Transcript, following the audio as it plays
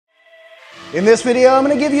In this video, I'm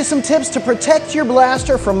going to give you some tips to protect your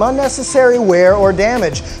blaster from unnecessary wear or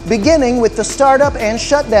damage, beginning with the startup and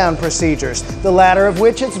shutdown procedures, the latter of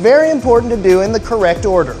which it's very important to do in the correct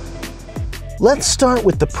order. Let's start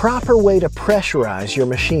with the proper way to pressurize your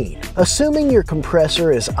machine. Assuming your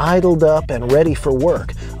compressor is idled up and ready for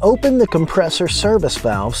work, open the compressor service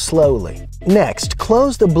valve slowly. Next,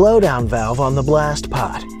 close the blowdown valve on the blast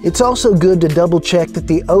pot. It's also good to double check that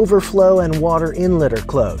the overflow and water inlet are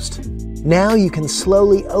closed. Now you can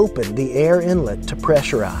slowly open the air inlet to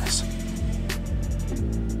pressurize.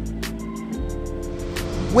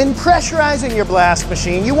 When pressurizing your blast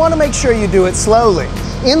machine, you want to make sure you do it slowly.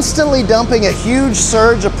 Instantly dumping a huge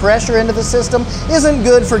surge of pressure into the system isn't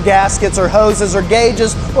good for gaskets or hoses or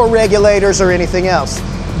gauges or regulators or anything else.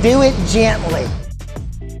 Do it gently.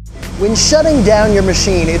 When shutting down your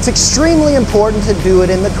machine, it's extremely important to do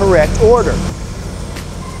it in the correct order.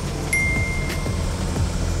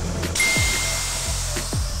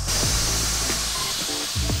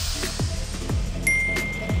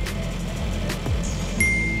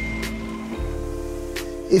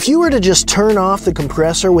 If you were to just turn off the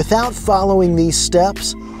compressor without following these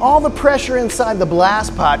steps, all the pressure inside the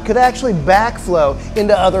blast pot could actually backflow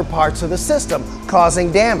into other parts of the system, causing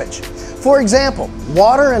damage. For example,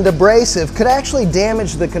 water and abrasive could actually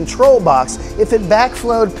damage the control box if it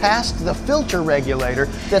backflowed past the filter regulator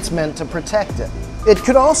that's meant to protect it. It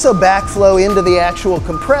could also backflow into the actual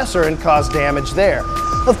compressor and cause damage there.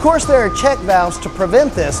 Of course, there are check valves to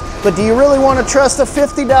prevent this, but do you really want to trust a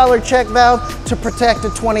 $50 check valve to protect a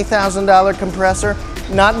 $20,000 compressor?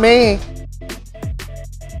 Not me.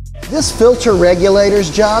 This filter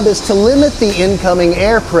regulator's job is to limit the incoming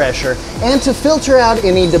air pressure and to filter out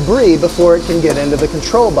any debris before it can get into the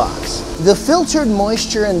control box. The filtered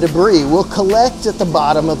moisture and debris will collect at the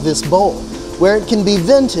bottom of this bowl, where it can be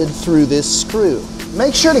vented through this screw.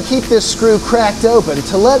 Make sure to keep this screw cracked open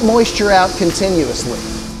to let moisture out continuously.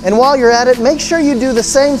 And while you're at it, make sure you do the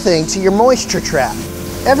same thing to your moisture trap.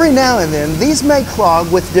 Every now and then, these may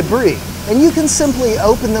clog with debris, and you can simply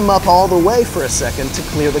open them up all the way for a second to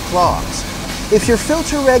clear the clogs. If your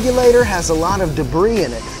filter regulator has a lot of debris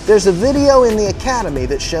in it, there's a video in the Academy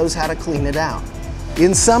that shows how to clean it out.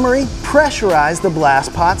 In summary, pressurize the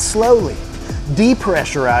blast pot slowly.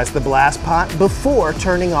 Depressurize the blast pot before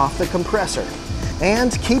turning off the compressor.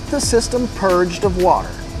 And keep the system purged of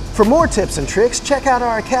water. For more tips and tricks, check out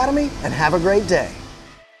our Academy and have a great day.